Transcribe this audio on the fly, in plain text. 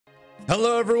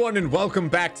Hello everyone and welcome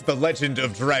back to the Legend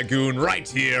of Dragoon right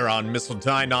here on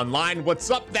Mistletoe Online.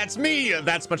 What's up? That's me.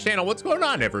 That's my channel. What's going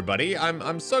on, everybody?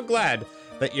 I'm so glad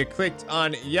that you clicked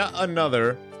on yet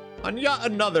another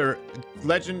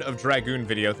Legend of Dragoon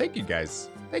video. Thank you guys.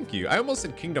 Thank you. I almost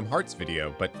said Kingdom Hearts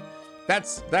video, but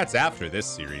that's after this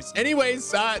series. Anyways,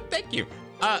 thank you.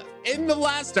 In the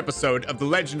last episode of the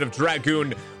Legend of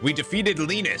Dragoon, we defeated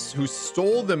Lenus, who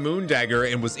stole the Moon Dagger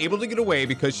and was able to get away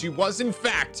because she was, in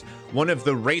fact, one of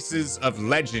the races of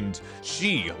legend.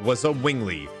 She was a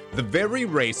wingly, the very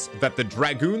race that the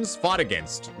Dragoons fought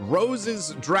against.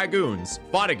 Rose's Dragoons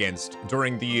fought against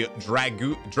during the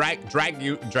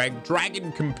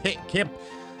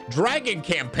Dragon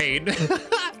campaign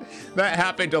that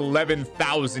happened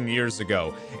 11,000 years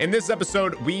ago. In this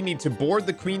episode, we need to board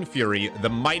the Queen Fury, the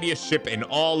mightiest ship in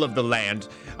all of the land,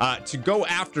 to go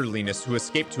after Lenus, who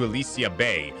escaped to Elysia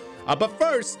Bay. But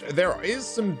first, there is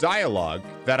some dialogue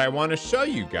that I want to show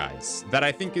you guys that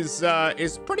I think is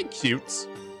pretty cute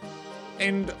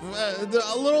and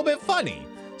a little bit funny.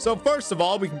 So first of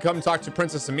all, we can come talk to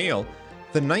Princess Emil.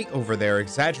 The knight over there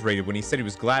exaggerated when he said he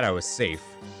was glad I was safe.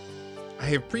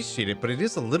 I appreciate it, but it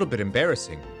is a little bit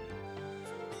embarrassing.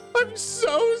 I'm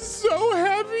so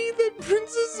happy that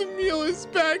Princess Emil is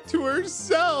back to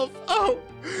herself. Oh,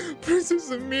 Princess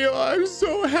Emil, I'm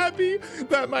so happy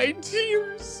that my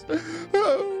tears.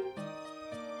 Oh.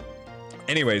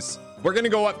 Anyways, we're gonna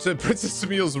go up to Princess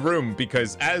Emil's room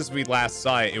because as we last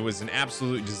saw it, it was an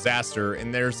absolute disaster.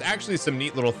 And there's actually some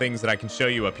neat little things that I can show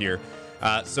you up here.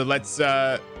 So let's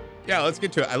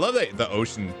get to it. I love the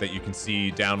ocean that you can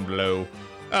see down below.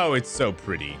 Oh, it's so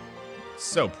pretty.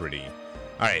 So pretty.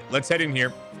 All right, let's head in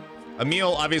here.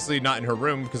 Emil, obviously not in her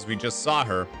room because we just saw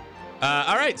her.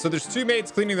 All right, so there's two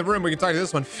maids cleaning the room. We can talk to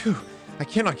this one. Phew, I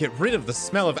cannot get rid of the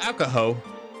smell of alcohol.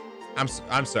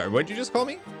 I'm sorry, what did you just call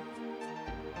me?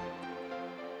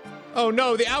 Oh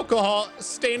no, the alcohol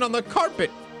stain on the carpet.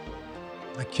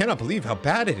 I cannot believe how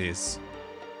bad it is.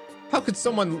 How could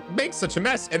someone make such a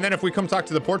mess? And then if we come talk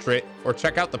to the portrait or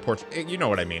check out the portrait, you know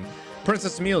what I mean.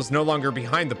 Princess Emil is no longer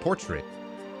behind the portrait.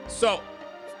 So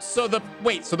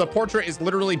the portrait is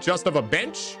literally just of a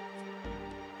bench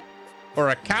or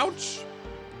a couch?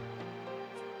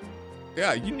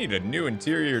 Yeah, you need a new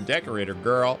interior decorator,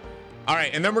 girl. All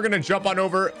right, and then we're gonna jump on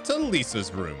over to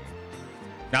Lisa's room.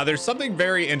 Now, there's something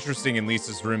very interesting in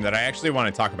Lisa's room that I actually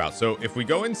want to talk about. So if we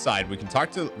go inside, we can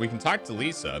talk to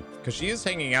Lisa because she is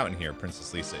hanging out in here.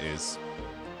 Princess Lisa is.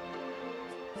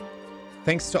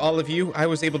 Thanks to all of you, I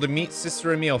was able to meet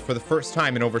Sister Emil for the first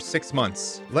time in over 6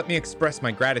 months. Let me express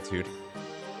my gratitude.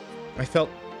 I felt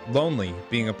lonely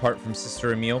being apart from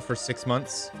Sister Emil for 6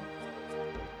 months.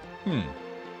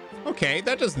 Okay,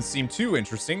 that doesn't seem too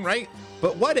interesting, right?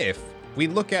 But what if we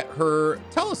look at her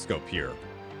telescope here?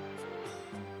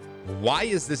 Why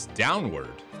is this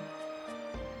downward?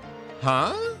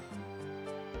 Huh?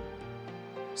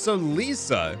 So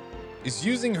Lisa is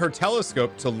using her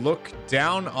telescope to look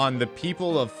down on the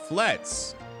people of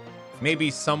Fletz. Maybe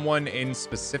someone in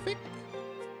specific?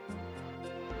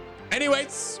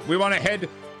 Anyways, we want to head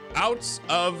out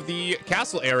of the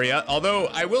castle area. Although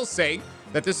I will say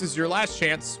that this is your last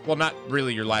chance. Well, not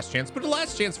really your last chance, but a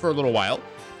last chance for a little while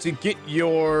to get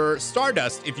your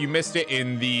Stardust if you missed it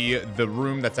in the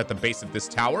room that's at the base of this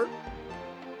tower.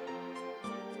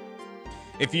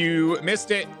 If you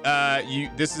missed it,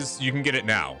 you can get it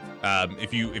now.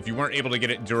 If you weren't able to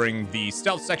get it during the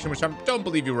stealth section, which I don't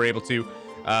believe you were able to,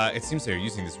 it seems they're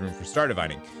using this room for star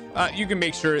divining. You can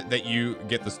make sure that you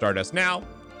get the Stardust now.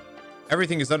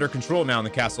 Everything is under control now in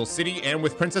the castle city and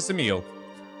with Princess Emil.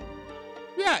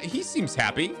 Yeah, he seems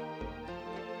happy.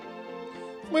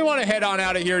 We want to head on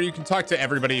out of here. You can talk to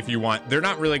everybody if you want. They're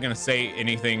not really going to say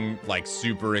anything like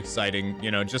super exciting, you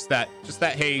know, just that,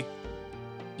 hey,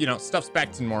 you know, stuff's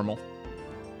back to normal.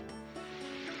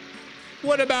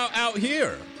 What about out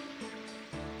here?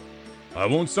 I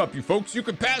won't stop you folks. You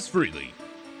can pass freely.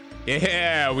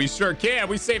 Yeah, we sure can.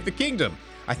 We saved the kingdom.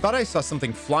 I thought I saw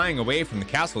something flying away from the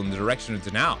castle in the direction of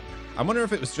Doel. I wonder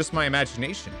if it was just my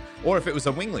imagination or if it was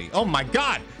a wingly. Oh my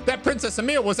God, that Princess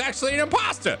Emil was actually an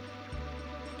imposter.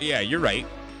 Yeah, you're right.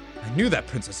 I knew that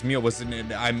Princess Emil was an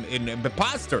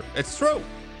imposter. It's true.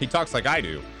 He talks like I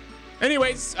do.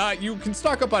 Anyways, you can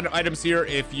stock up on items here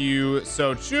if you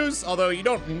so choose, although you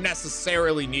don't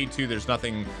necessarily need to. There's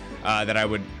nothing that I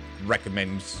would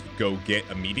recommend go get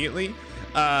immediatlike.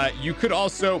 You could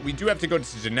also, we do have to go to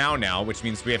Doel now, which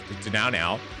means we have to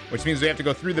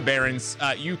go through the barons.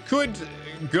 You could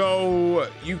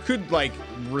like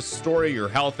restore your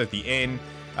health at the inn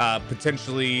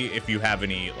Potentially, if you have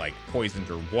any like poisoned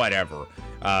or whatever,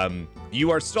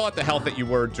 you are still at the health that you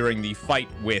were during the fight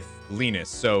with Lenus.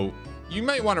 So you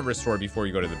might want to restore before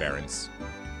you go to the Barrens.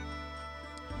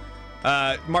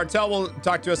 Martel will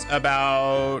talk to us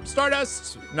about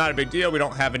Stardust. Not a big deal. We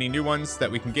don't have any new ones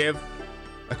that we can give.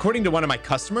 According to one of my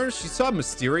customers, she saw a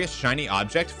mysterious shiny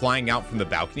object flying out from the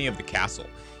balcony of the castle.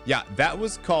 Yeah, that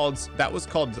was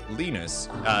called Lenus,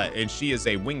 and she is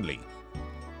a wingly.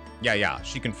 Yeah,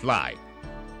 she can fly.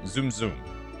 Zoom, zoom.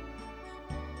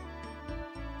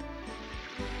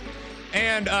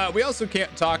 And we also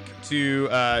can't talk to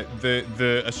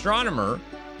the astronomer.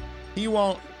 He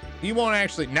won't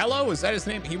actually. Nello, is that his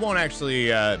name? He won't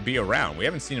actually be around. We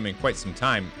haven't seen him in quite some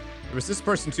time. There was this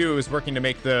person too who was working to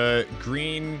make the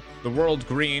world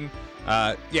green.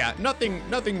 Yeah,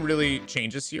 nothing really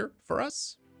changes here for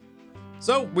us.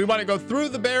 So we want to go through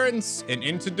the Barrens and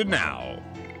into Danao.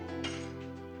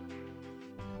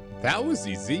 That was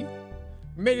easy.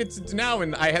 Made it to Danao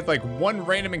and I had like one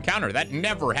random encounter. That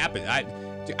never happened.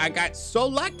 I got so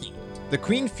lucky. The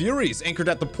Queen Fury is anchored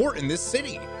at the port in this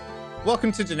city.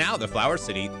 Welcome to Danao, the Flower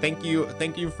City. Thank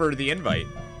you for the invite.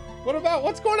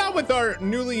 What's going on with our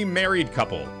newly married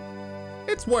couple?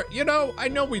 It's what, I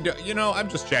know we do, I'm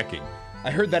just checking. I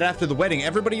heard that after the wedding,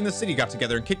 everybody in the city got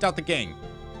together and kicked out the gang.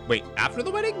 Wait, after the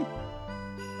wedding?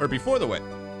 Or before the wedding?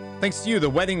 Thanks to you, the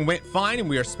wedding went fine and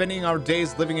we are spending our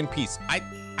days living in peace. I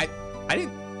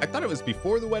thought it was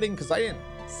before the wedding because I didn't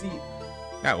see.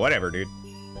 Yeah, whatever, dude.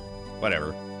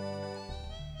 Whatever.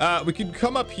 We could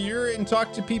come up here and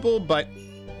talk to people, but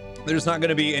there's not going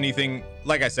to be anything.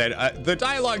 Like I said, the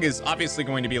dialogue is obviously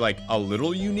going to be like a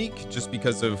little unique just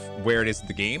because of where it is in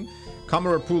the game.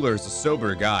 Commodore Pooler is a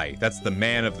sober guy. That's the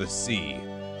man of the sea.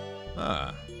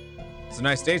 It's a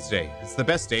nice day today. It's the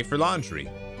best day for laundry.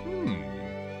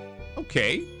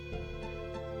 Okay.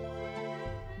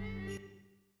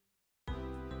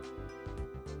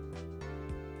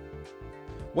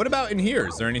 What about in here?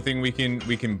 Is there anything we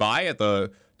can buy at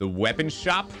the weapon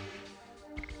shop?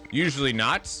 Usually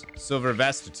not. Silver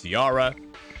vest, a tiara.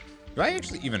 Do I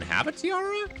actually even have a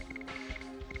tiara?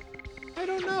 I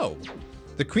don't know.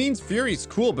 The Queen's Fury is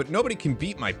cool, but nobody can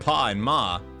beat my pa and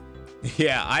ma.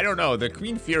 Yeah, I don't know. The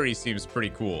Queen Fury seems pretty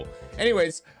cool.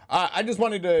 Anyways, I just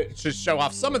wanted to just show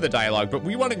off some of the dialogue, but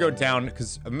we want to go down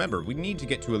because remember, we need to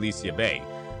get to Elysia Bay.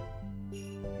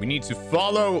 We need to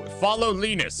follow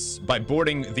Lenus by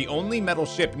boarding the only metal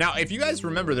ship. Now, if you guys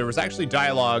remember, there was actually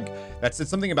dialogue that said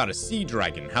something about a sea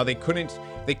dragon, how they couldn't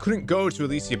go to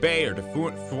Elysia Bay or to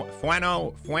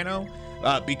Fueno,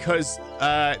 because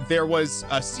there was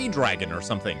a sea dragon or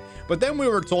something. But then we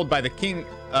were told by the king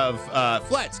of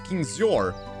Flets, King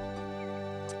Zor,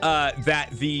 that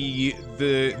the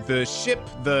ship,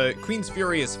 the Queen's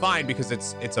Fury, is fine because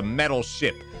it's a metal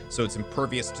ship, so it's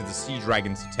impervious to the sea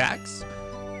dragon's attacks.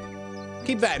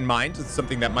 Keep that in mind. It's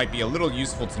something that might be a little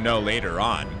useful to know later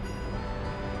on.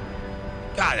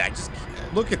 God,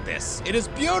 look at this. It is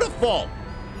beautiful.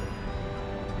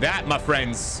 That, my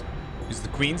friends, is the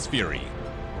Queen's Fury.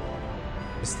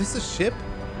 Is this a ship?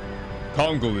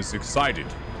 Kongal is excited.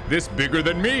 This bigger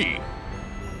than me.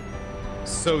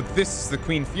 So this is the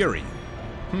Queen Fury.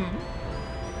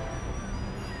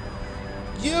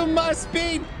 You must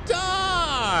be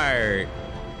Dart.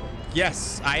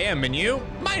 Yes, I am, and you?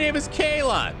 My name is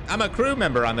Kayla. I'm a crew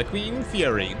member on the Queen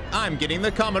Fury. I'm getting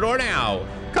the Commodore now.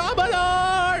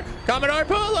 Commodore! Commodore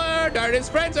Pooler! Dart and his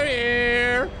friends are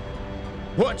here!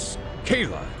 What?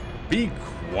 Kayla, be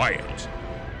quiet.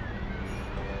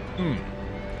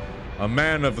 A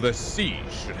man of the sea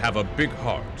should have a big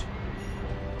heart.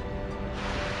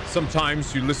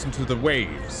 Sometimes you listen to the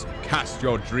waves, cast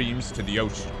your dreams to the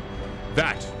ocean.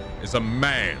 That is a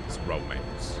man's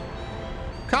romance.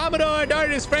 Commodore, Dart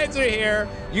and his friends are here.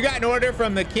 You got an order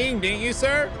from the king, didn't you,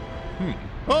 sir?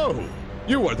 Oh,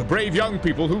 you are the brave young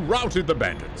people who routed the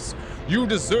bandits. You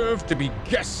deserve to be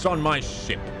guests on my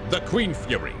ship, the Queen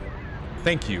Fury.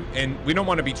 Thank you, and we don't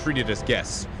want to be treated as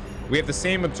guests. We have the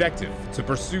same objective, to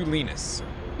pursue Lenus.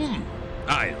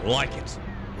 I like it.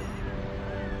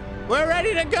 We're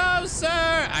ready to go,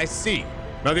 sir. I see.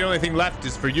 Now the only thing left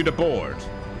is for you to board.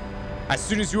 As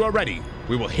soon as you are ready,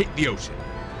 we will hit the ocean.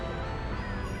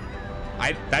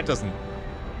 I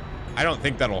don't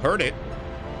think that'll hurt it.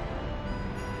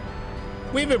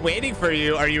 We've been waiting for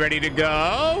you. Are you ready to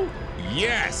go?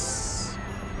 Yes.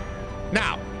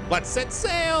 Now, let's set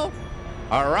sail.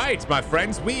 All right, my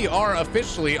friends, we are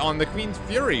officially on the Queen's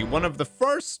Fury. One of the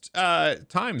first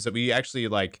times that we actually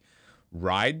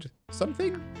ride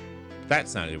something. That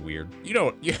sounded weird.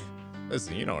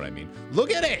 Listen, you know what I mean.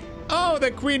 Look at it. Oh,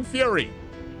 the Queen Fury.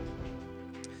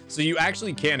 So you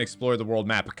actually can explore the world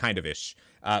map kind of ish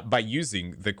by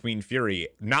using the Queen Fury.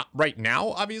 Not right now,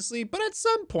 obviously, but at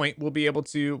some point we'll be able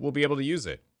to use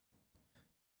it.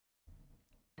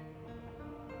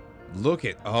 Look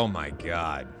at, oh my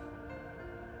god.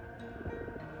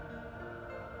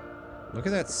 Look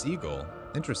at that seagull.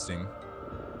 Interesting.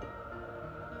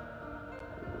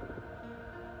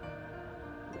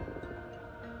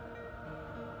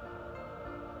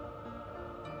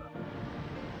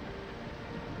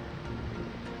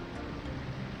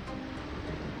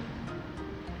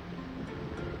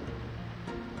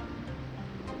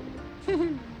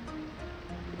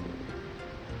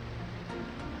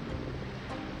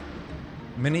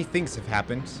 Many things have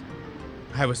happened.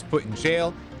 I was put in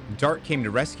jail. Dart came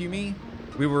to rescue me.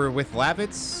 We were with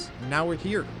Lavitz. Now we're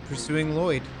here, pursuing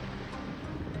Lloyd.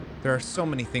 There are so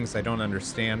many things I don't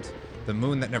understand. The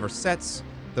moon that never sets.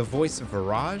 The voice of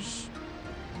Virage.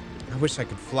 I wish I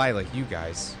could fly like you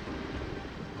guys.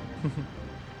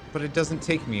 But it doesn't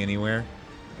take me anywhere.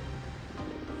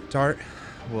 Dart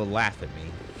will laugh at me.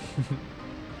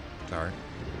 Dart.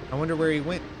 I wonder where he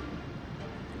went.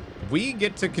 We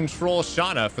get to control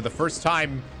Shana for the first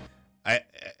time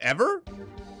ever?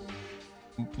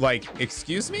 Like,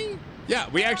 excuse me? Yeah,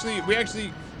 we actually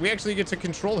get to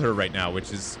control her right now,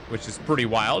 which is pretty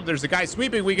wild. There's a guy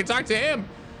sweeping. We can talk to him.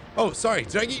 Oh, sorry.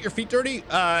 Did I get your feet dirty?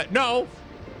 No.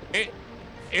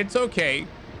 It's okay.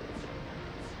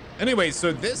 Anyway,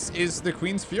 so this is the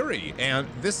Queen's Fury, and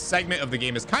this segment of the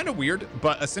game is kind of weird,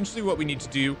 but essentially what we need to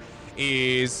do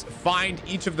is find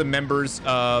each of the members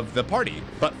of the party.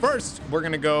 But first, we're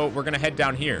gonna head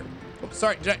down here. Oh,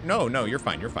 sorry, no, you're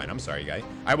fine. I'm sorry, guy.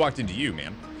 I walked into you,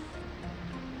 man.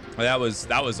 That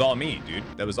was all me, dude.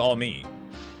 That was all me.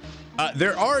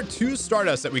 There are 2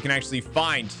 Stardust that we can actually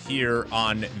find here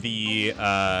on the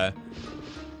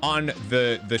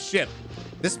ship.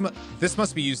 This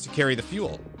must be used to carry the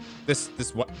fuel. This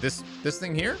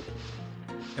thing here?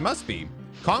 It must be.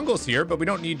 Kongol's here, but we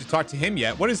don't need to talk to him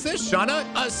yet. What is this, Shana?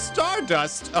 A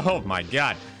Stardust! Oh my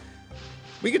god.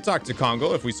 We could talk to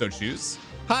Kongo if we so choose.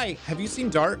 Hi, have you seen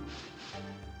Dart?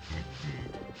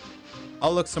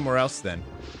 I'll look somewhere else then.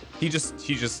 He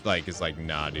just like is like,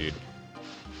 nah, dude.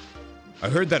 I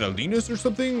heard that a Lenus or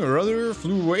something or other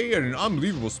flew away at an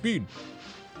unbelievable speed.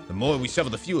 The more we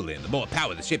shovel the fuel in, the more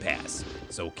power the ship has.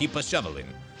 So keep us shoveling.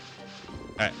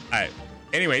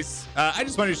 Anyways, I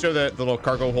just wanted to show the little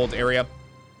cargo hold area.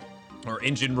 Or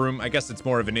engine room. I guess it's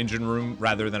more of an engine room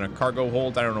rather than a cargo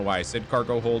hold. I don't know why I said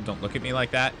cargo hold. Don't look at me like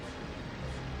that.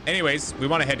 Anyways, we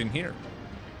want to head in here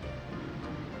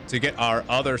to get our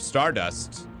other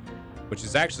Stardust, which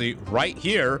is actually right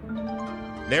here.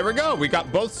 There we go. We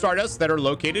got both Stardust that are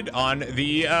located on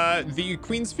the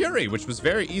Queen's Fury, which was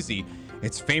very easy.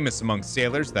 It's famous among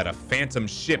sailors that a phantom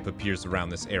ship appears around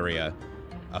this area.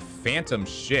 A phantom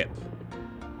ship.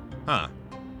 Huh.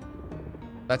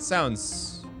 That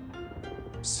sounds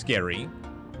scary.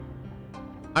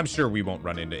 I'm sure we won't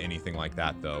run into anything like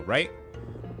that though, right?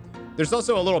 There's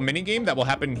also a little mini game that will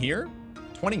happen here.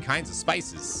 20 kinds of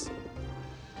spices.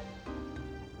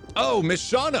 Oh, Miss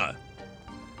Shana.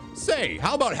 Say,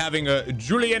 how about having a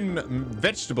Julienne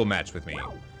vegetable match with me?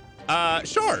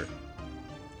 Sure.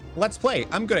 Let's play.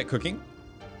 I'm good at cooking.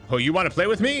 Oh, you want to play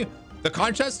with me? The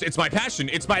contest? It's my passion.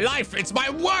 It's my life. It's my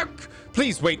work.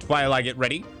 Please wait while I get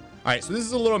ready. All right, so this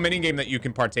is a little mini game that you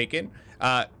can partake in.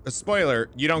 A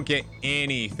spoiler, you don't get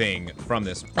anything from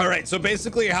this. All right, so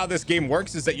basically how this game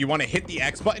works is that you want to hit the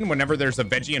X button whenever there's a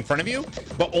veggie in front of you,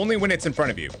 but only when it's in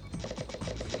front of you.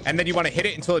 And then you want to hit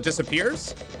it until it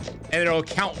disappears, and it'll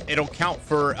count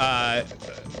for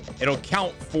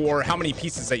how many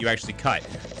pieces that you actually cut.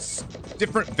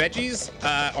 Different veggies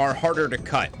are harder to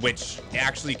cut, which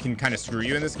actually can kind of screw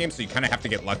you in this game, so you kind of have to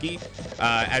get lucky.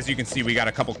 As you can see, we got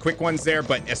a couple quick ones there,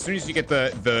 but as soon as you get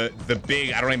the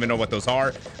big, I don't even know what those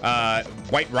are,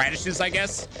 white radishes, I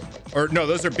guess, or no,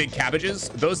 those are big cabbages.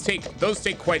 Those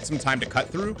take quite some time to cut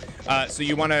through. So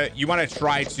you wanna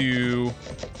try to.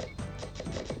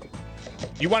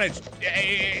 You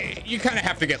kind of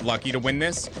have to get lucky to win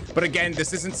this. But again,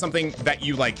 this isn't something that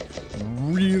you like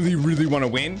really, really want to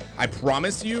win. I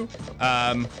promise you.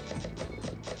 I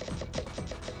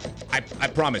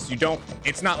promise you don't.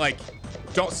 It's not like,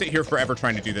 don't sit here forever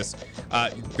trying to do this.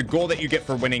 The goal that you get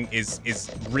for winning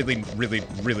is really, really,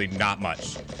 really not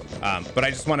much. But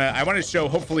I want to show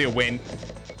hopefully a win.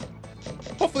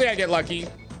 Hopefully I get lucky.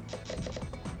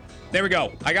 There we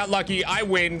go. I got lucky. I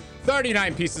win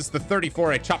 39 pieces to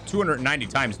 34. I chopped 290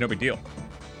 times. No big deal.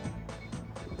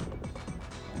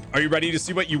 Are you ready to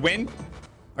see what you win?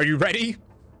 Are you ready?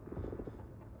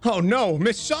 Oh no,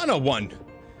 Miss Shana won.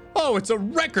 Oh, it's a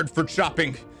record for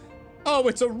chopping. Oh,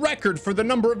 it's a record for the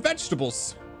number of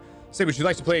vegetables. Say, would you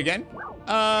like to play again?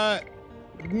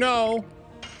 No.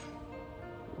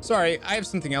 Sorry, I have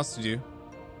something else to do.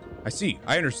 I see,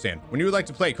 I understand. When you would like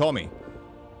to play, call me.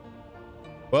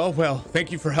 Well,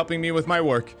 thank you for helping me with my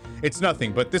work. It's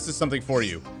nothing, but this is something for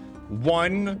you.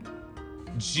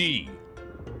 1G.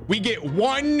 We get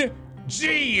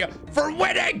 1G for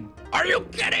winning! Are you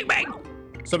kidding me?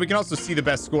 So we can also see the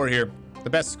best score here. The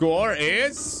best score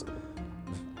is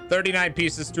 39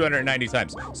 pieces, 290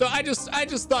 times. So I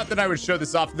just thought that I would show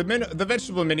this off. The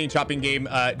vegetable mini chopping game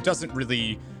doesn't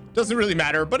really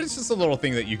matter, but it's just a little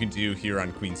thing that you can do here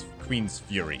on Queen's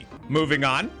Fury. Moving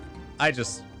on. I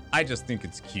just think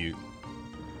it's cute.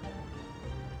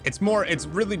 It's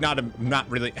really not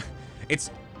really.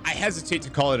 I hesitate to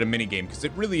call it a mini game because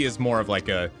it really is more of like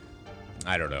a,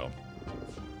 I don't know,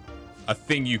 a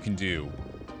thing you can do.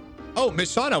 Oh,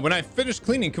 Miss Shana, when I finish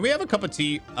cleaning, can we have a cup of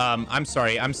tea? I'm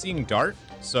sorry, I'm seeing Dart,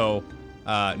 so,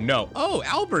 no. Oh,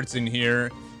 Albert's in here.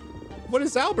 What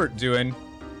is Albert doing?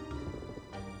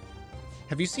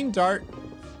 Have you seen Dart?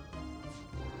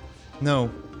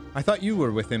 No, I thought you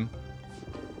were with him.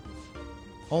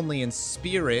 Only in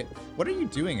spirit. What are you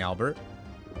doing, Albert?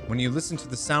 When you listen to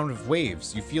the sound of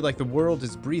waves, you feel like the world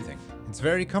is breathing. It's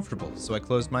very comfortable, so I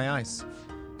closed my eyes.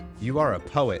 You are a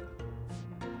poet.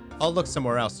 I'll look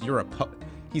somewhere else. You're a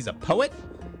He's a poet?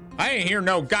 I ain't hear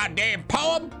no goddamn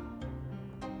poem.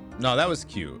 No, that was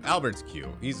cute. Albert's cute.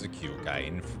 He's a cute guy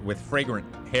and with fragrant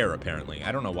hair, apparently.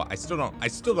 I don't know why. I still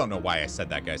don't know why I said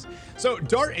that, guys. So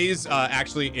Dart is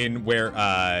actually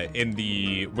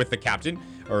with the captain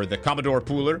or the Commodore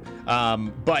Pooler.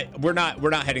 But we're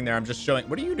not heading there. I'm just showing.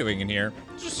 What are you doing in here?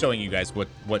 Just showing you guys what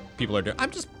people are doing. I'm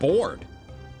just bored.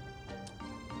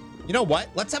 You know what?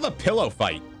 Let's have a pillow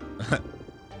fight.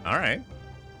 All right.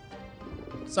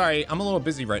 Sorry, I'm a little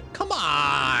busy right. Come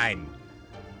on.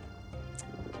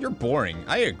 You're boring.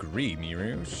 I agree,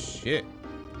 Miru. Shit.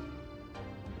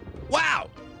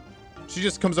 Wow. She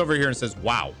just comes over here and says,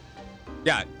 wow.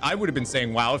 Yeah, I would have been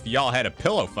saying wow if y'all had a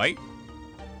pillow fight.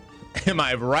 Am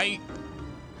I right?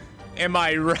 Am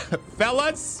I right,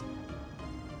 fellas?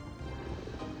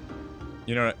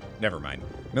 You know what? Never mind.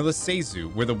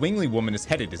 Milisezu, where the Wingly woman is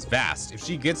headed, is vast. If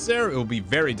she gets there, it will be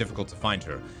very difficult to find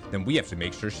her. Then we have to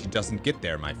make sure she doesn't get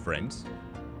there, my friend.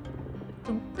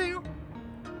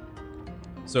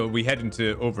 So we head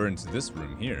over into this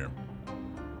room here.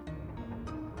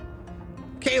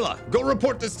 Kayla, go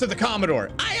report this to the Commodore.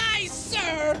 Aye, aye,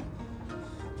 sir.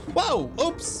 Whoa,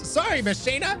 oops, sorry, Miss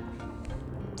Shana.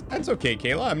 That's okay,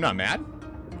 Kayla, I'm not mad.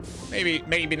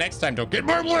 Maybe next time don't get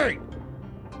burbly.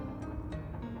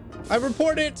 I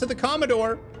reported it to the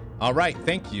Commodore. All right,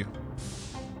 thank you.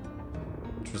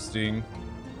 Interesting.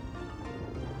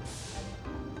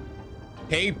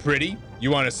 Hey, pretty,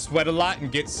 you want to sweat a lot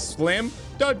and get slim?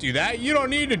 Don't do that. You don't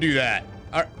need to do that.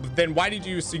 Then why did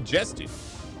you suggest it?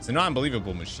 It's an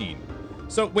unbelievable machine.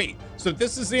 So wait, so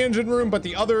this is the engine room, but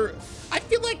the other, I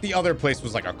feel like the other place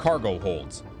was like a cargo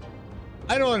hold.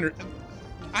 I don't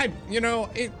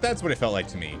that's what it felt like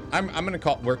to me. I'm gonna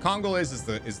call where Congo is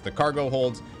the cargo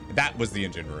hold. That was the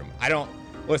engine room.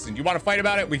 Listen, you want to fight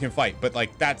about it? We can fight, but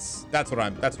like that's what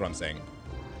I'm saying.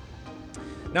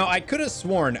 Now I could have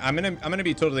sworn, I'm gonna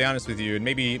be totally honest with you, and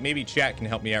maybe chat can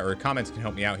help me out or comments can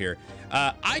help me out here.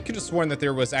 I could have sworn that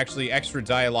there was actually extra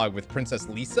dialogue with Princess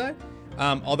Lisa,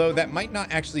 although that might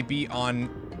not actually be in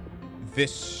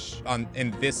this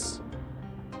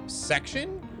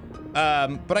section.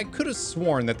 But I could have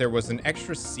sworn that there was an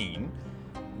extra scene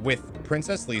with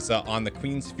Princess Lisa on the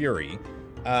Queen's Fury.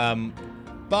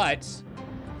 But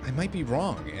I might be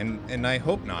wrong, and I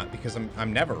hope not, because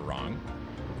I'm never wrong.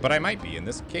 But I might be in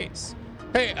this case.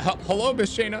 Hey, hello,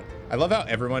 Miss Shana. I love how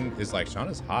everyone is like,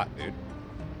 Shana's hot, dude.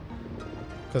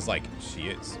 Because, like, she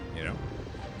is, you know?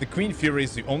 The Queen Fury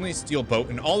is the only steel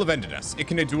boat in all of Endiness. It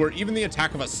can endure even the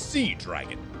attack of a sea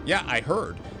dragon. Yeah, I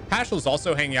heard. Hashel's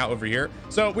also hanging out over here.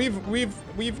 So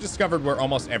we've discovered where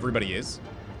almost everybody is.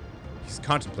 He's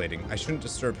contemplating. I shouldn't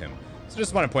disturb him. So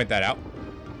just want to point that out.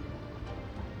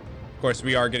 Of course,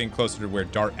 we are getting closer to where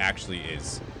Dart actually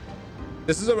is.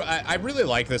 This is I really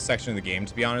like this section of the game,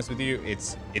 to be honest with you.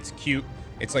 It's cute.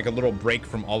 It's like a little break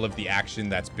from all of the action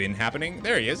that's been happening.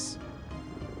 There he is.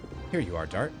 Here you are,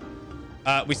 Dart.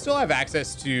 We still have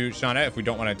access to Shana if we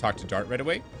don't want to talk to Dart right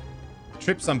away.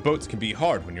 Trips on boats can be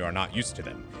hard when you are not used to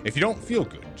them. If you don't feel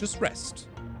good, just rest.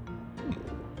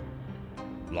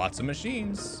 Lots of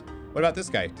machines. What about this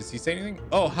guy? Does he say anything?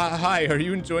 Oh, hi. Are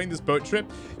you enjoying this boat trip?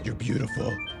 You're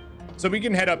beautiful. So we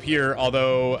can head up here,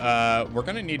 although we're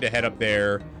going to need to head up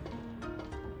there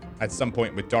at some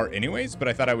point with Dart anyways, but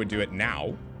I thought I would do it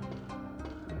now.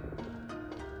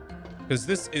 because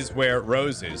this is where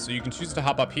Rose is. So you can choose to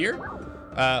hop up here.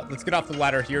 Let's get off the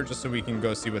ladder here just so we can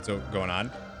go see what's going on.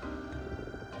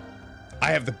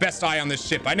 I have the best eye on this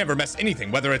ship. I never miss anything,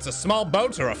 whether it's a small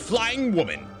boat or a flying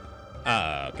woman.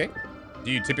 Okay.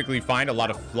 Do you typically find a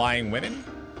lot of flying women?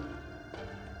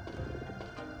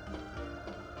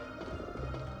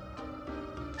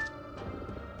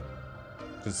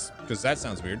 Because that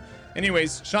sounds weird.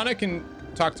 Anyways, Shana can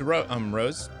talk to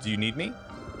Rose. Do you need me?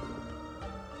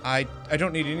 I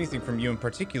don't need anything from you in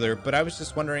particular, but I was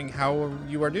just wondering how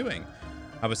you are doing.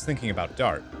 I was thinking about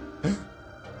Dart.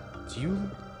 Do you...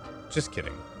 Just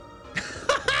kidding.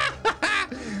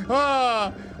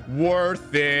 Ah,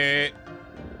 worth it.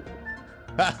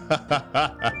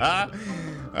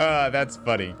 That's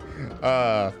funny.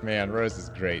 Man, Rose is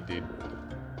great, dude.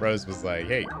 Rose was like,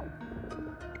 hey,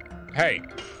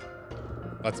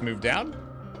 let's move down.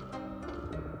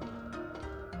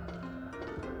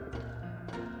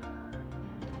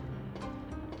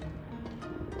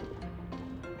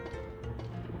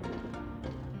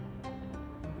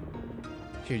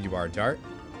 Here you are, Dart.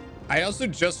 I also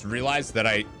just realized that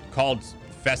I called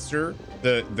Fester,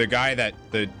 the guy that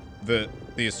the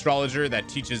astrologer that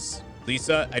teaches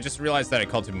Lisa. I just realized that I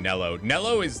called him Nello.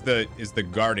 Nello is the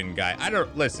garden guy.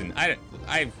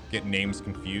 I get names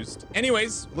confused.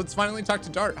 Anyways, let's finally talk to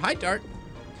Dart. Hi, Dart.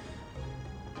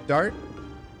 Dart?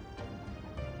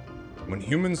 When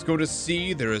humans go to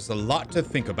sea, there is a lot to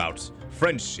think about.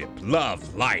 Friendship,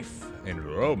 love, life, and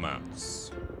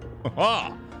romance.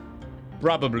 Ha!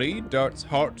 Probably Dart's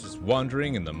heart is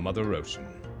wandering in the Mother Ocean.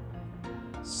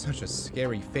 Such a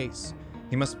scary face.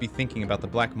 He must be thinking about the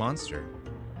black monster.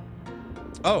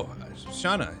 Oh,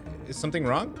 Shana, is something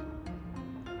wrong?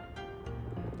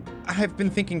 I've been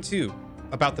thinking too,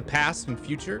 about the past and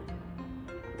future,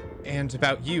 and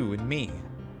about you and me.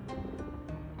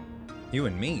 You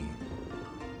and me?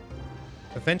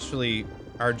 Eventually,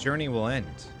 our journey will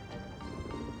end.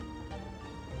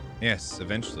 Yes,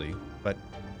 eventually, but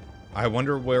I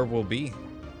wonder where we'll be.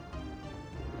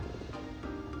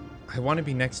 I want to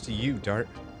be next to you, Dart.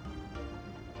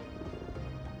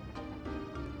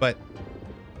 But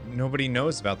nobody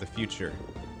knows about the future.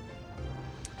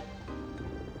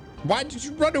 Why did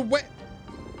you run away?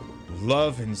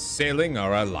 Love and sailing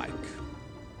are alike.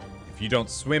 If you don't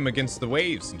swim against the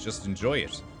waves and just enjoy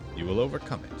it, you will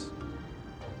overcome it.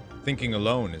 Thinking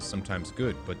alone is sometimes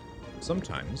good, but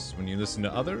sometimes when you listen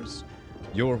to others,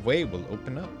 your way will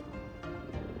open up.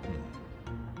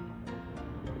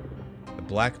 The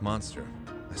black monster.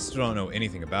 I still don't know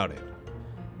anything about it.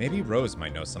 Maybe Rose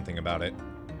might know something about it.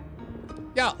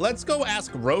 Yeah, let's go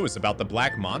ask Rose about the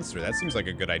black monster. That seems like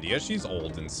a good idea. She's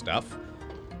old and stuff.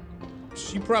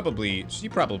 She probably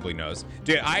knows.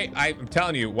 Dude, I'm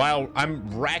telling you, while I'm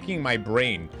racking my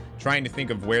brain trying to think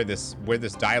of where this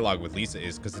dialogue with Lisa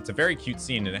is, because it's a very cute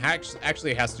scene, and it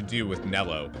actually has to do with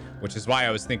Nello, which is why I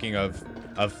was thinking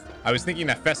I was thinking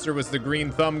that Fester was the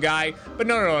green thumb guy, but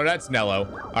no, that's Nello.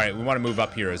 All right, we want to move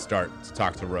up here as Dart to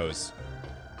talk to Rose.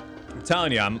 I'm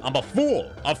telling you, I'm a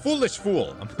fool, a foolish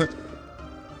fool.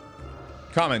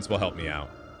 Comments will help me out.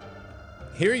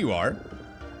 Here you are.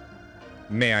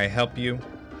 May I help you?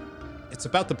 It's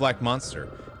about the black monster.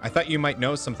 I thought you might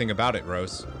know something about it,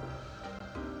 Rose.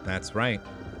 That's right.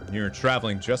 You're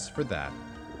traveling just for that.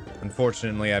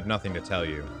 Unfortunately, I have nothing to tell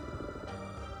you.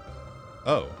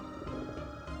 Oh.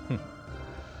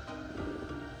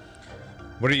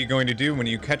 What are you going to do when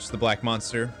you catch the black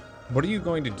monster? What are you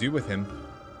going to do with him?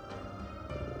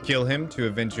 Kill him to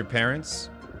avenge your parents?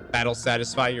 That'll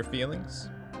satisfy your feelings?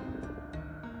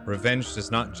 Revenge does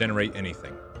not generate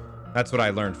anything. That's what I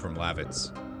learned from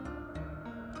Lavitz.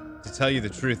 To tell you the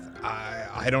truth,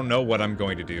 I don't know what I'm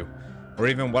going to do, or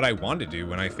even what I want to do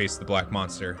when I face the black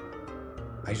monster.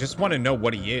 I just want to know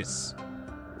what he is.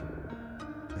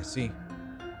 I see.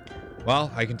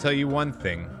 Well, I can tell you one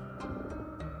thing.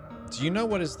 Do you know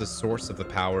what is the source of the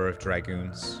power of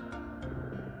Dragoons?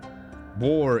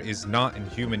 War is not in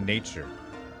human nature.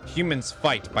 Humans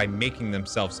fight by making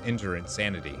themselves endure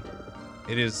insanity.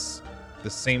 It is the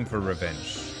same for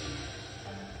revenge.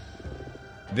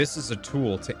 This is a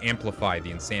tool to amplify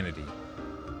the insanity.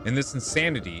 And this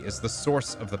insanity is the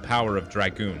source of the power of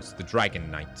Dragoons, the Dragon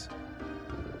Knight.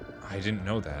 I didn't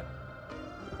know that.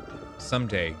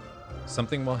 Someday,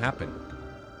 something will happen.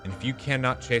 And if you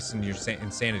cannot chasten your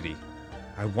insanity,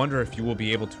 I wonder if you will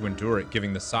be able to endure it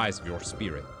given the size of your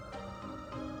spirit.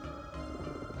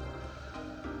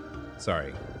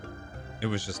 Sorry. It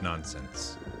was just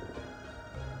nonsense.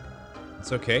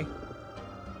 It's okay.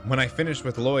 When I finish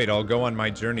with Lloyd, I'll go on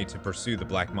my journey to pursue the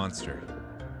black monster.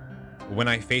 When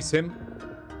I face him,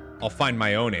 I'll find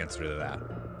my own answer to that.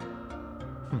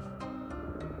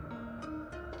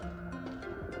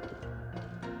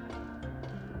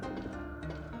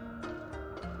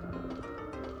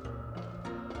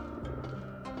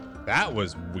 That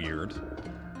was weird.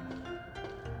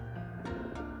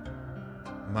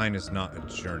 Mine is not a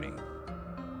journey.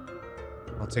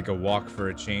 I'll take a walk for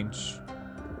a change.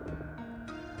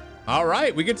 All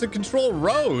right, we get to control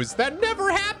Rose. That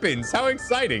never happens. How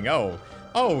exciting.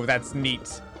 Oh, that's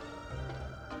neat.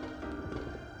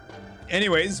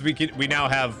 Anyways, we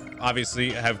now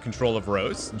obviously have control of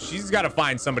Rose, and she's got to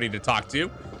find somebody to talk to,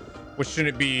 which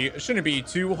shouldn't be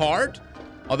too hard.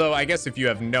 Although I guess if you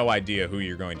have no idea who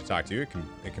you're going to talk to, it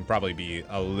can probably be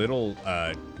a little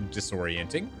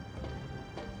disorienting.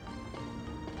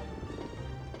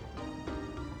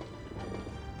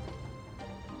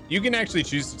 You can actually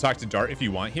choose to talk to Dart if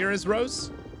you want here as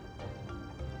Rose.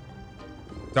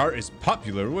 Dart is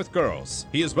popular with girls.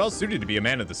 He is well suited to be a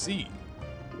man of the sea.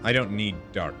 I don't need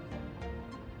Dart.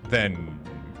 Then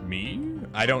me?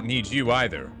 I don't need you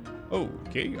either. Oh,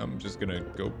 okay, I'm just gonna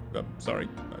go. I'm sorry.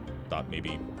 I thought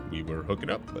maybe we were hooking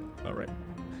up, but all right.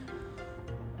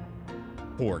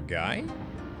 Poor guy.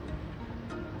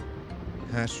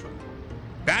 Hashra.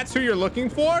 That's who you're looking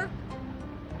for?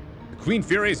 The Queen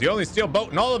Fury is the only steel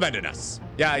boat in all of Lenus.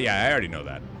 Yeah, I already know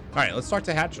that. All right, let's talk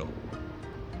to Hatchel.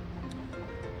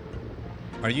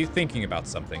 Are you thinking about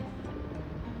something?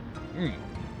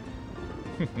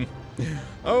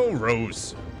 Oh,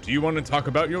 Rose, do you want to talk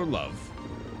about your love?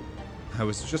 I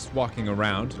was just walking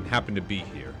around and happened to be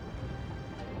here.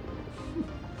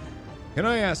 Can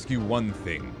I ask you one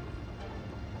thing?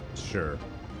 Sure.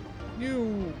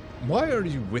 Why are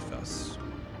you with us?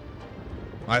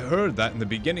 I heard that in the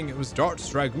beginning it was Dart's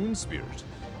Dragoon spirit.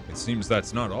 It seems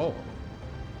that's not all.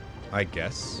 I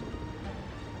guess.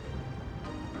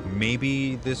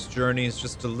 Maybe this journey is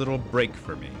just a little break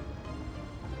for me.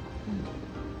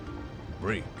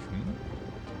 Break,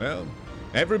 Well,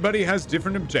 everybody has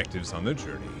different objectives on the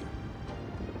journey.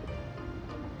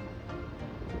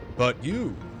 But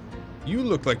you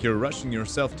look like you're rushing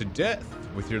yourself to death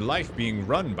with your life being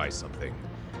run by something.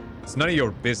 It's none of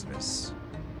your business.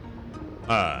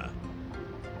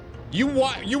 You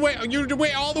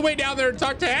wait all the way down there and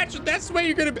talk to Hatch? That's the way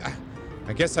you're gonna be.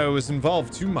 I guess I was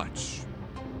involved too much.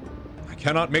 I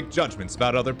cannot make judgments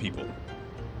about other people.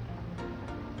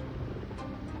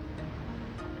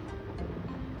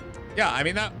 Yeah, I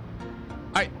mean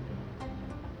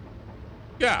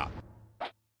yeah.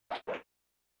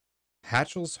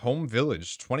 Hatchel's home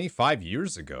village 25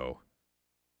 years ago.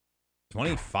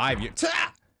 25 years.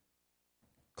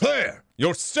 Claire,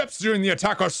 your steps during the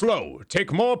attack are slow.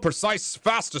 Take more precise,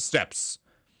 faster steps.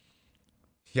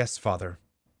 Yes, father.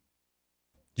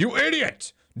 You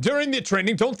idiot! During the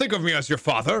training, don't think of me as your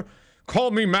father.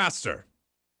 Call me master.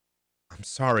 I'm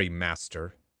sorry,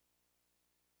 master.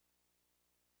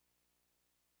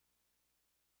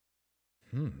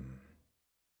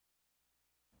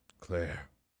 Claire,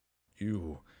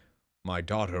 you, my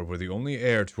daughter, were the only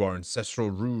heir to our ancestral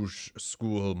Rouge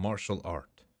school martial art.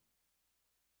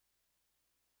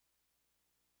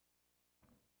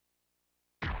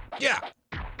 Yeah!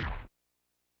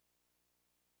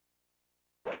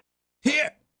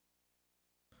 Here!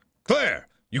 Claire,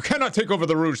 you cannot take over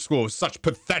the Rouge school with such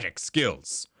pathetic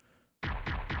skills.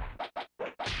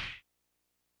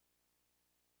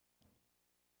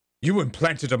 You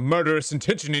implanted a murderous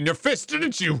intention in your fist,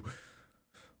 didn't you?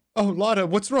 Oh, Lotta,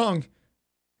 what's wrong?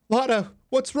 Lotta,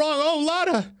 what's wrong? Oh,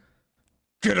 Lotta!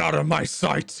 Get out of my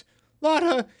sight!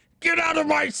 Lotta! Get out of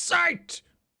my sight!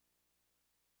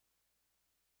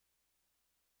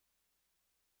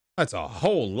 That's a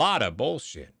whole lot of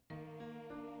bullshit.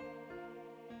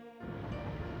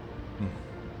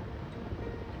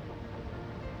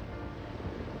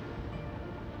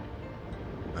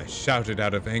 I shouted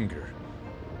out of anger.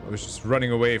 I was just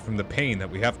running away from the pain that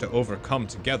we have to overcome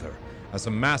together, as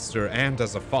a master and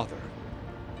as a father.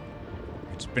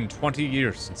 It's been 20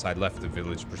 years since I left the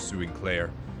village pursuing Claire,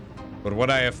 but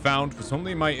what I have found was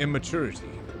only my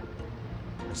immaturity.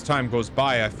 As time goes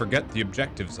by, I forget the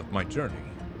objectives of my journey.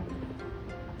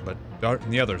 But Dart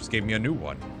and the others gave me a new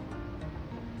one.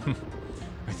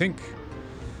 I think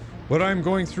what I'm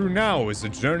going through now is a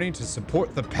journey to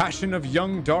support the passion of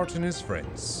young Dart and his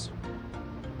friends.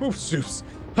 Oh, Zeus,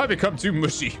 I become too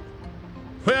mushy.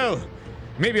 Well,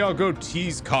 maybe I'll go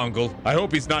tease Kongal. I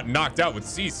hope he's not knocked out with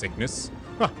seasickness.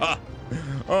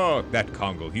 Oh, that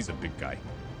Kongal, he's a big guy.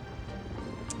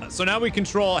 So now we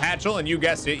control Hatchel, and you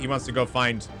guessed it, he wants to go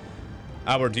find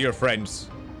our dear friend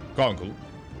Kongal.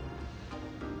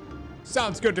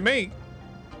 Sounds good to me.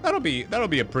 That'll be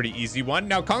a pretty easy one.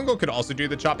 Now, Kongal could also do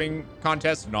the chopping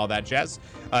contest and all that jazz.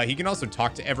 He can also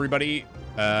talk to everybody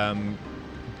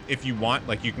if you want.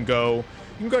 Like, you can go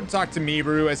talk to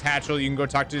Miru as Hatchel. You can go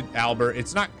talk to Albert.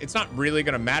 It's not really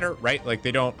gonna matter, right? Like,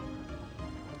 they don't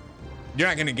You're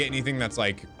not gonna get anything that's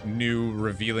like new,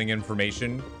 revealing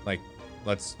information. Like,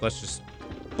 let's just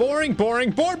boring.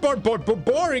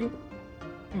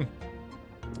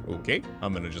 Okay,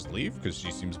 I'm gonna just leave because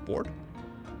she seems bored.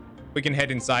 We can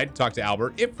head inside, talk to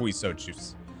Albert if we so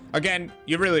choose. Again,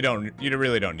 you really don't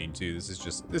need to. This is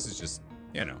just,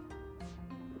 you know.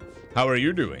 How are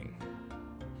you doing?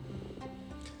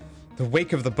 The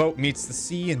wake of the boat meets the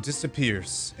sea and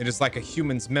disappears. It is like a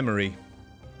human's memory.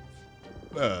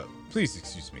 Please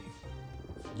excuse me.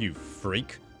 You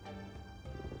freak.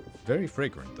 Very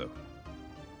fragrant, though.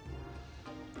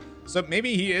 So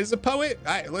maybe he is a poet?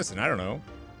 Listen, I don't know.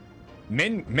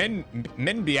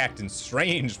 Men be acting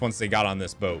strange once they got on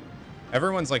this boat.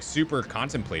 Everyone's like super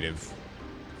contemplative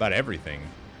about everything.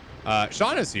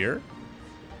 Shana's here.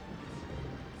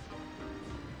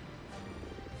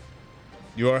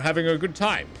 You are having a good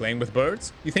time playing with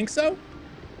birds? You think so?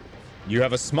 You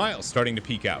have a smile starting to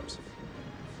peek out.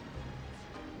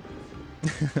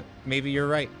 Maybe you're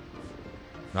right.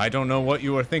 I don't know what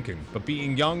you are thinking, but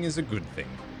being young is a good thing.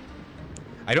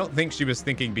 I don't think she was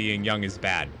thinking being young is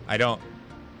bad. I don't,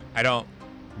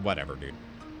 whatever, dude.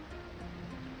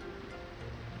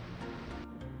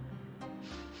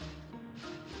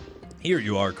 Here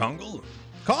you are, Kongal.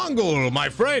 Kongal, my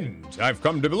friend! I've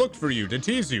come to look for you, to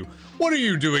tease you. What are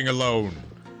you doing alone?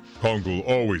 Kongal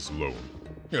always alone.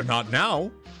 You're not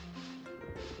now.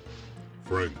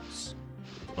 Friends,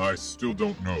 I still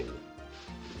don't know.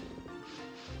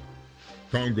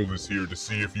 Kongal is here to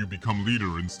see if you become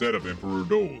leader instead of Emperor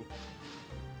Doel.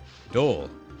 Doel?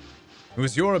 It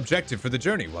was your objective for the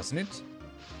journey, wasn't it?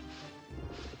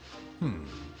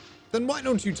 Then why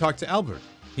don't you talk to Albert?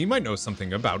 He might know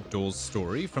something about Doel's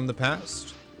story from the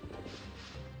past.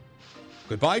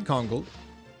 Goodbye, Kongal.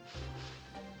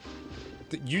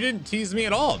 You didn't tease me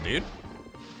at all, dude.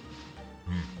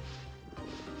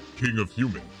 King of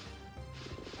Human.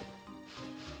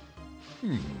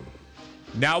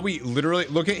 Now we literally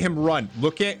look at him run.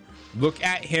 Look at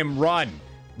him run.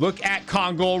 Look at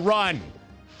Kongal run.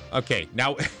 Okay,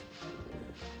 now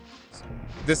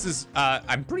this is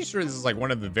I'm pretty sure this is like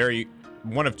one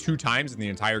of two times in the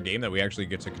entire game that we actually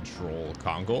get to control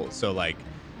Kongal. So like,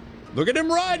 look at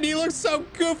him run. He looks so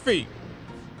goofy.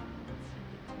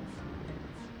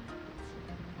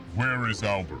 Where is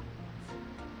Albert?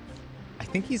 I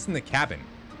think he's in the cabin.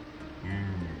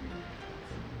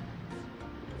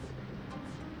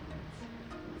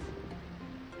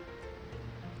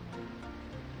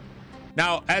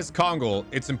 Now, as Kongal,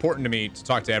 it's important to me to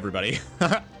talk to everybody.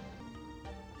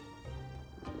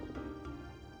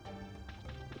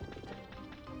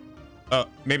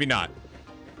 Maybe not.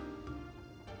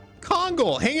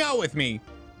 Kongal, hang out with me.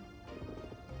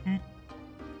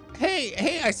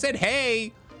 Hey, I said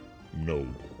hey. No.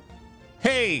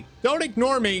 Hey, don't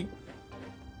ignore me.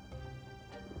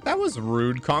 That was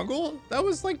rude, Kongal. That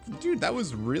was like, dude, that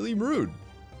was really rude.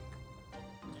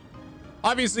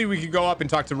 Obviously, we could go up and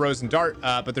talk to Rose and Dart,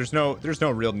 but there's no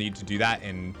real need to do that,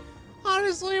 and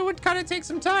honestly, it would kind of take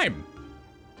some time.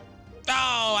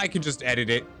 Oh, I could just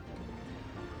edit it.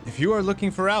 If you are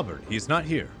looking for Albert, he's not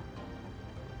here.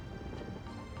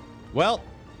 Well,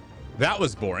 that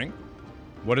was boring.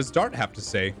 What does Dart have to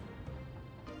say?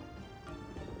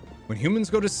 When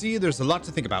humans go to sea, there's a lot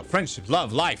to think about. Friendship,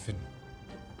 love, life, and...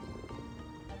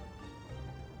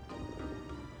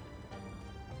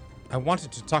 I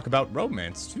wanted to talk about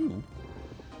romance, too.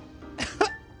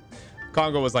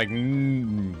 Kongal was like,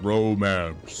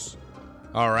 romance.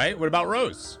 All right, what about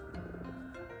Rose?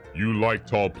 You like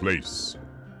tall place.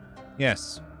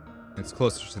 Yes, it's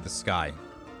closer to the sky.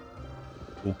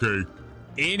 Okay.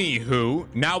 Anywho,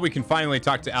 now we can finally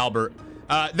talk to Albert.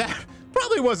 That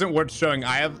probably wasn't worth showing.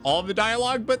 I have all of the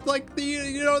dialogue, but like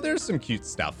there's some cute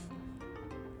stuff.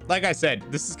 Like I said,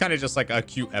 this is kind of just like a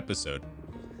cute episode.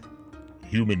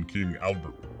 Human King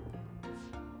Albert.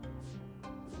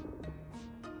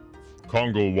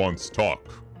 Kongal wants talk.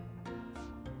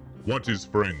 What is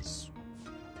friends?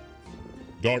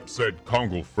 Dart said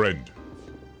Kongal friend.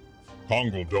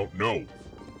 Kongal don't know.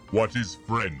 What is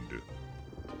friend?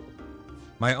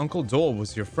 My Uncle Doel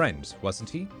was your friend, wasn't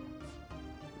he?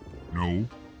 No.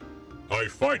 I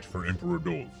fight for Emperor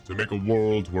Doel to make a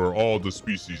world where all the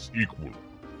species equal.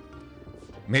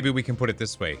 Maybe we can put it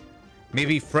this way.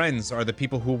 Maybe friends are the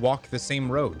people who walk the same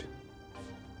road.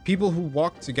 People who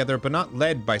walk together but not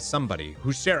led by somebody,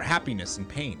 who share happiness and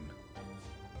pain.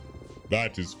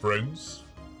 That is friends?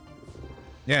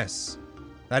 Yes,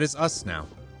 that is us now.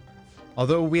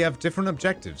 Although we have different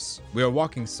objectives, we are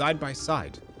walking side by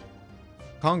side.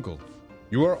 Kongal,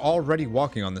 you are already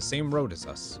walking on the same road as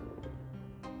us.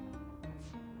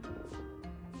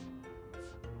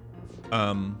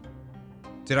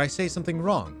 Did I say something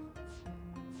wrong?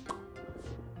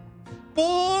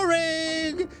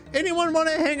 Boring! Anyone want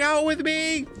to hang out with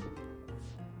me?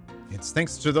 It's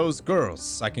thanks to those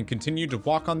girls I can continue to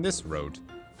walk on this road.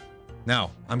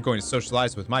 Now, I'm going to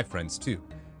socialize with my friends too.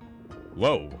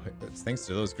 Whoa, it's thanks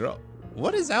to those girls.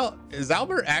 What is is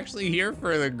Albert actually here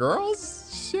for the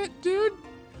girls? Shit, dude.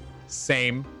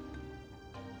 Same.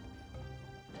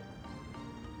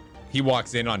 He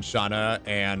walks in on Shana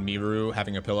and Miru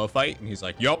having a pillow fight, and he's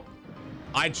like, yup,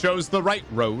 I chose the right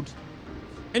road.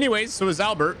 Anyways, so is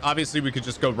Albert. Obviously, we could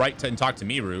just go right and talk to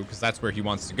Miru, because that's where he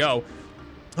wants to go.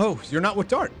 Oh, you're not with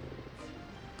Dart.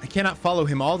 I cannot follow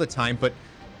him all the time, but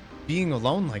being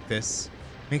alone like this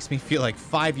makes me feel like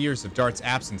 5 years of Dart's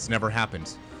absence never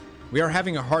happened. We are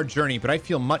having a hard journey, but I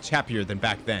feel much happier than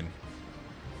back then.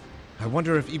 I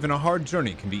wonder if even a hard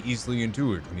journey can be easily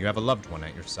endured when you have a loved one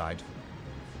at your side.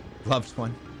 Loved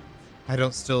one? I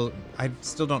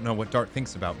still don't know what Dart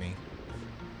thinks about me.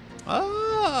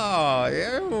 Oh,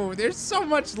 ew, there's so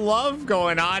much love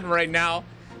going on right now.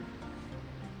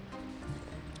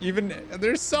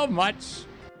 There's so much.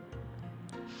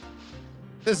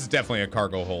 This is definitely a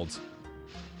cargo hold.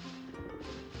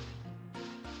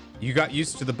 You got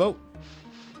used to the boat.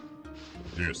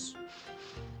 Yes.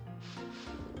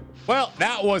 Well,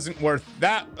 that wasn't worth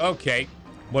that. Okay.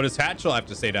 What does Hatchel have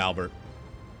to say to Albert?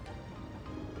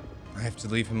 I have to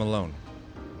leave him alone.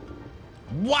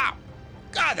 Wow.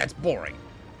 God, that's boring.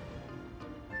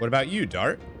 What about you,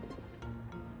 Dart?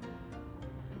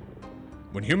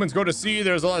 When humans go to sea,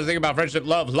 there's a lot to think about friendship,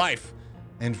 love, life.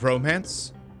 And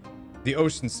romance? The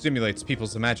ocean stimulates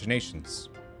people's imaginations.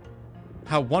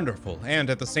 How wonderful,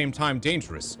 and at the same time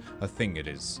dangerous, a thing it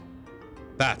is.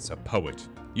 That's a poet.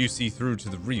 You see through to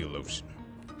the real ocean.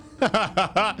 Oh,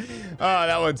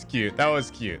 that one's cute. That was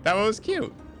cute. That was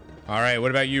cute. All right, what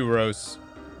about you, Rose?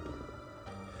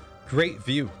 Great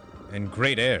view and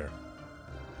great air.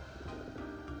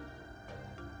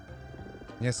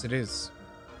 Yes, it is.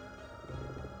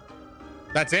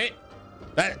 That's it?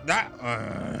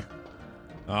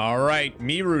 All right,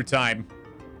 Miru time.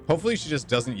 Hopefully she just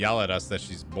doesn't yell at us that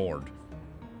she's bored.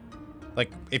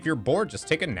 Like, if you're bored, just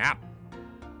take a nap.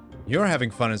 You're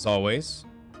having fun as always.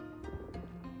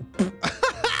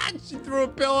 She threw a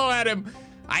pillow at him.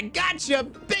 I got you.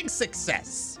 Big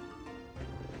success.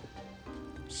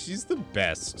 She's the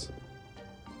best.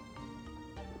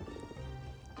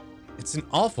 It's an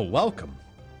awful welcome.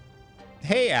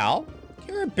 Hey, Al.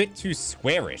 You're a bit too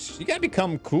squarish. You gotta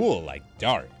become cool like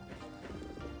Dart.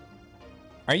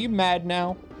 Are you mad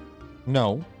now?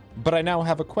 No, but I now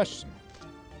have a question.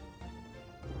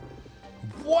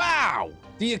 Wow!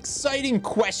 The exciting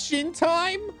question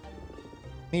time?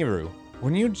 Miru,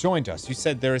 when you joined us, you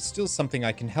said there is still something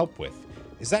I can help with.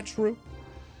 Is that true?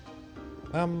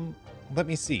 Let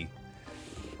me see.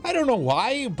 I don't know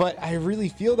why, but I really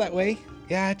feel that way.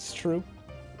 Yeah, it's true.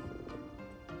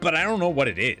 But I don't know what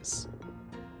it is.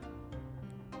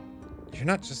 You're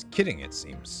not just kidding, it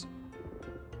seems.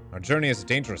 Our journey is a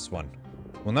dangerous one.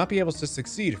 We'll not be able to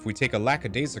succeed if we take a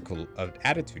lackadaisical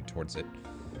attitude towards it.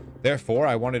 Therefore,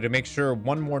 I wanted to make sure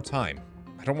one more time.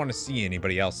 I don't want to see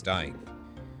anybody else dying.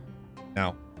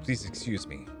 Now, please excuse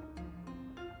me.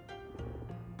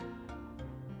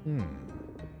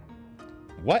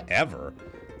 Whatever.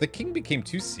 The king became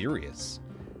too serious.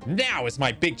 Now is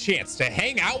my big chance to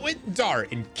hang out with Dart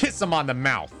and kiss him on the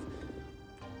mouth.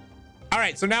 All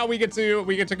right, so now we get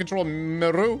to control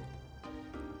Miru.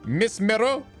 Miss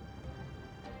Miru.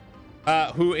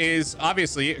 Who is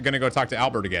obviously gonna go talk to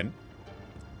Albert again.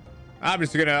 I'm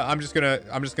just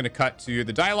gonna cut to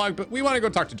the dialogue, but we want to go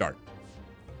talk to Dart.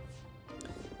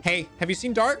 Hey, have you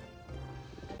seen Dart?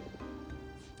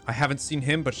 I haven't seen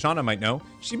him, but Shana might know.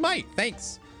 She might,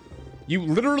 thanks. You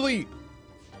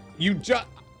just...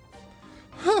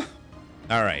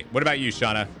 All right, what about you,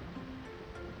 Shana?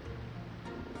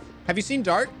 Have you seen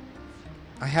Dart?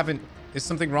 I haven't. Is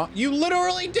something wrong? You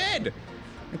literally did!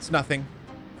 It's nothing.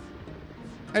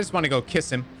 I just want to go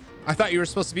kiss him. I thought you were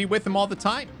supposed to be with him all the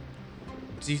time.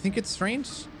 Do you think it's strange?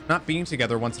 Not being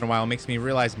together once in a while makes me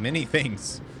realize many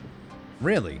things.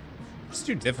 Really? It's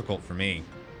too difficult for me.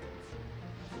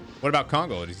 What about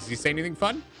Kongo? Does he say anything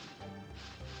fun?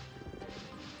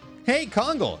 Hey,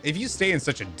 Kongo, if you stay in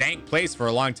such a dank place for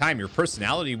a long time, your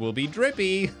personality will be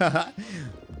drippy.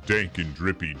 Dank and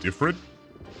drippy different?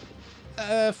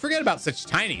 Forget about such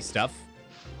tiny stuff.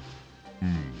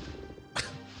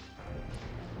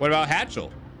 What about Hatchel?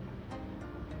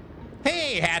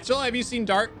 Hey, Hatchel, have you seen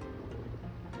Dart?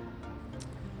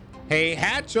 Hey,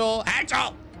 Hatchel!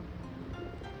 Hatchel!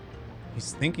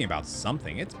 He's thinking about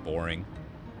something. It's boring.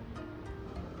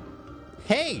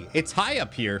 Hey, it's high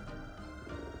up here.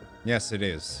 Yes, it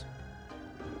is.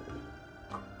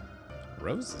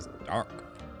 Rose is dark.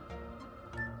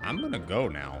 I'm gonna go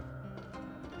now.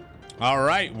 All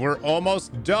right, we're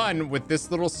almost done with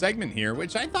this little segment here,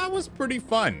 which I thought was pretty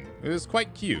fun. It was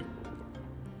quite cute.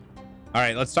 All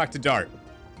right, let's talk to Dart.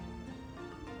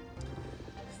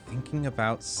 Thinking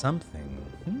about something.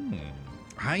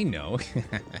 I know.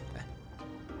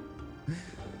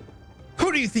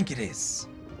 Who do you think it is?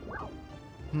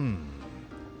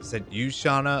 Is that you,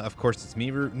 Shana? Of course it's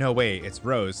me. No way, it's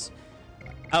Rose.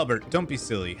 Albert, don't be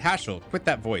silly. Hashel, quit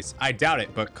that voice. I doubt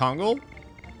it, but Kongal?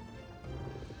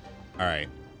 All right.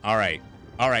 All right.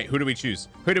 All right. Who do we choose?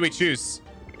 Who do we choose?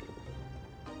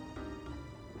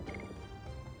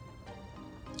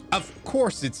 Of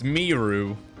course it's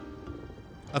Miru.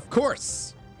 Of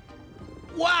course.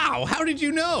 Wow, how did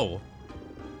you know?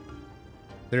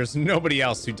 There's nobody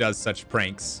else who does such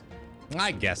pranks.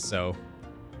 I guess so.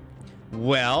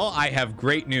 Well, I have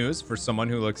great news for someone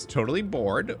who looks totally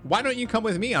bored. Why don't you come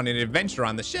with me on an adventure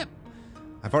on the ship?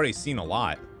 I've already seen a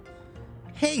lot.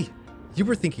 Hey, you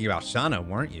were thinking about Shana,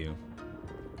 weren't you?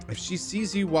 If she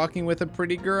sees you walking with a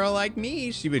pretty girl like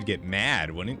me, she would get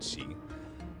mad, wouldn't she?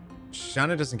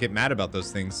 Shana doesn't get mad about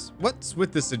those things. What's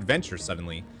with this adventure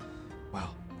suddenly?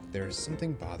 Well, there is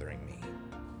something bothering me.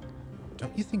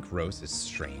 Don't you think Rose is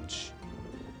strange?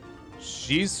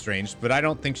 She's strange, but I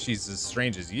don't think she's as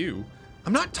strange as you.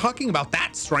 I'm not talking about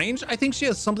that strange. I think she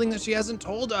has something that she hasn't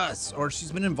told us, or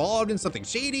she's been involved in something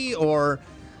shady, or...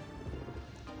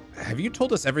 Have you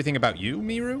told us everything about you,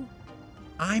 Miru?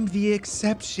 I'm the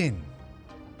exception.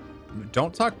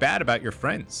 Don't talk bad about your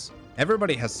friends.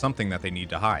 Everybody has something that they need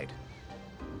to hide.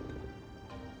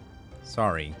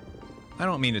 Sorry. I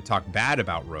don't mean to talk bad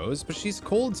about Rose, but she's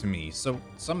cold to me, so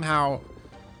somehow...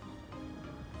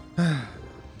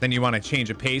 Then you want to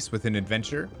change a pace with an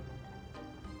adventure?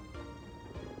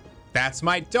 That's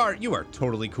my Dart. You are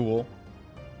totally cool.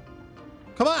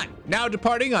 Come on, now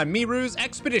departing on Miru's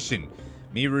expedition.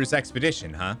 Miru's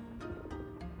expedition, huh?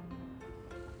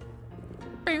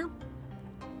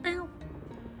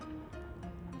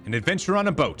 An adventure on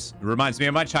a boat. It reminds me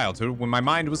of my childhood when my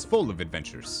mind was full of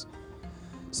adventures.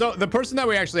 So the person that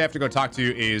we actually have to go talk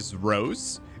to is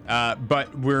Rose.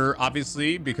 But we're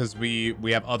obviously, because we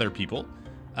have other people,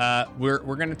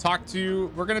 we're gonna talk to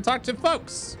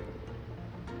folks.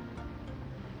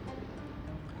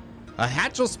 A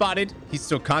Hatchel spotted. He's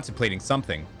still contemplating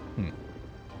something.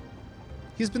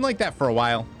 He's been like that for a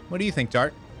while. What do you think,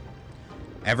 Dart?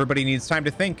 Everybody needs time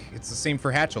to think. It's the same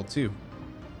for Hatchel, too.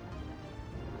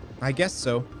 I guess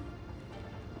so.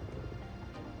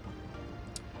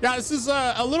 Yeah, this is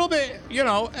a little bit, you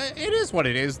know, it is what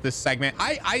it is, this segment.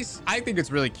 I think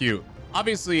it's really cute.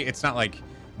 Obviously, it's not like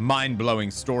mind-blowing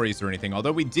stories or anything,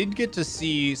 although we did get to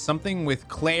see something with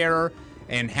Claire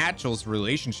and Hatchel's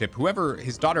relationship. Whoever,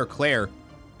 his daughter Claire.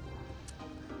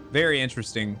 Very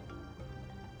interesting.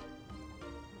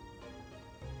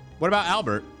 What about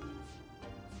Albert?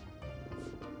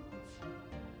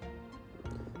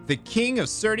 The king of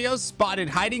Serdio spotted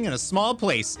hiding in a small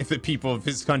place. If the people of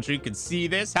his country could see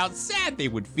this, how sad they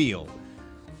would feel.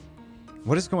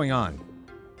 What is going on?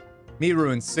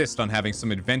 Miru insists on having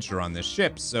some adventure on this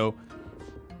ship, so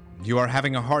you are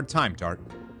having a hard time, Dart.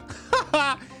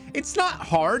 It's not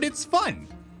hard, it's fun.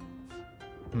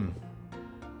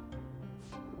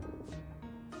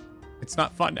 It's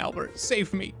not fun, Albert.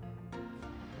 Save me.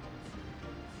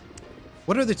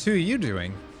 What are the two of you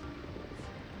doing?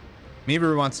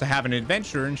 Miru wants to have an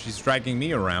adventure and she's dragging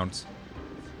me around.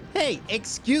 Hey,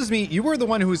 excuse me, you were the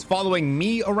one who was following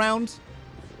me around?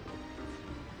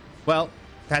 Well,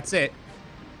 that's it.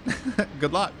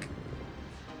 Good luck.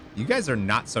 You guys are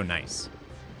not so nice.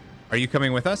 Are you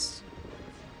coming with us?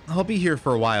 I'll be here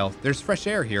for a while. There's fresh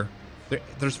air here.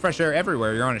 There's fresh air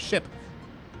everywhere. You're on a ship.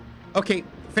 Okay,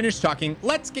 finish talking.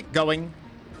 Let's get going.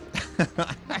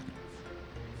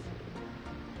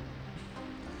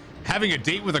 Having a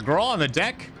date with a girl on the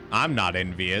deck? I'm not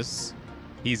envious.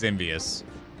 He's envious.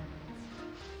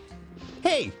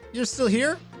 Hey, you're still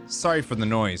here? Sorry for the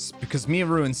noise, because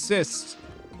Miru insists.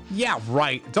 Yeah,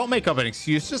 right. Don't make up an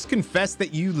excuse. Just confess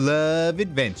that you love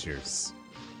adventures.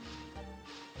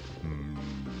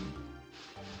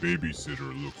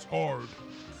 Babysitter looks hard.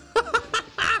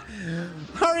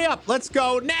 Hurry up. Let's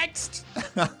go. Next.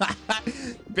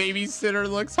 Babysitter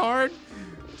looks hard.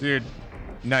 Dude.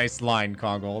 Nice line,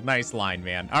 Kongal. Nice line,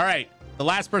 man. All right. The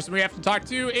last person we have to talk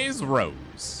to is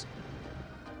Rose.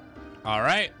 All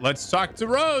right. Let's talk to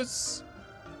Rose.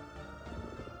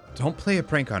 Don't play a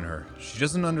prank on her. She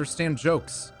doesn't understand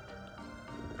jokes.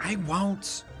 I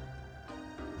won't.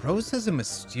 Rose has a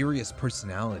mysterious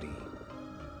personality.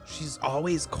 She's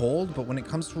always cold, but when it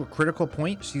comes to a critical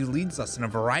point, she leads us in a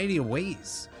variety of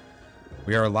ways.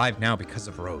 We are alive now because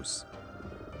of Rose.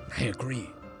 I agree.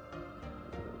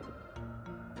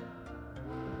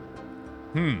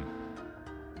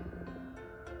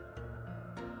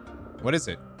 What is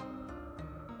it?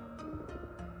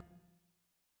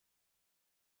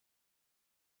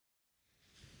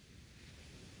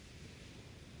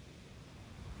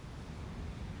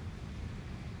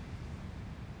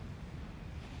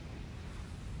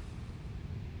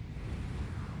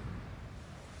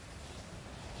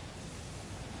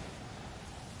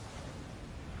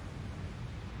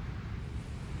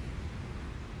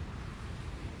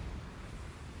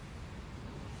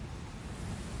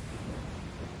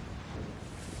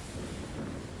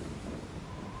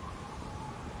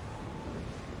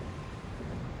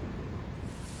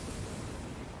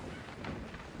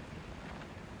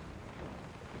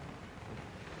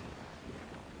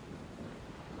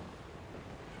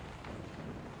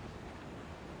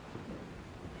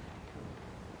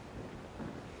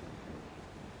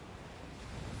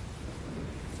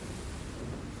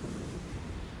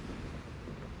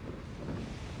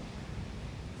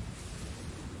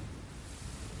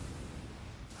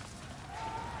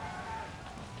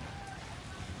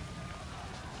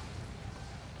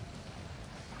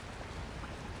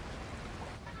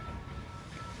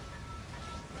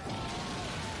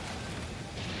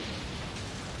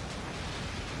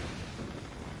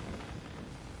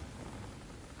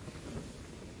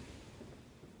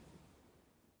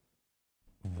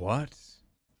 What?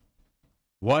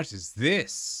 What is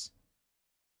this?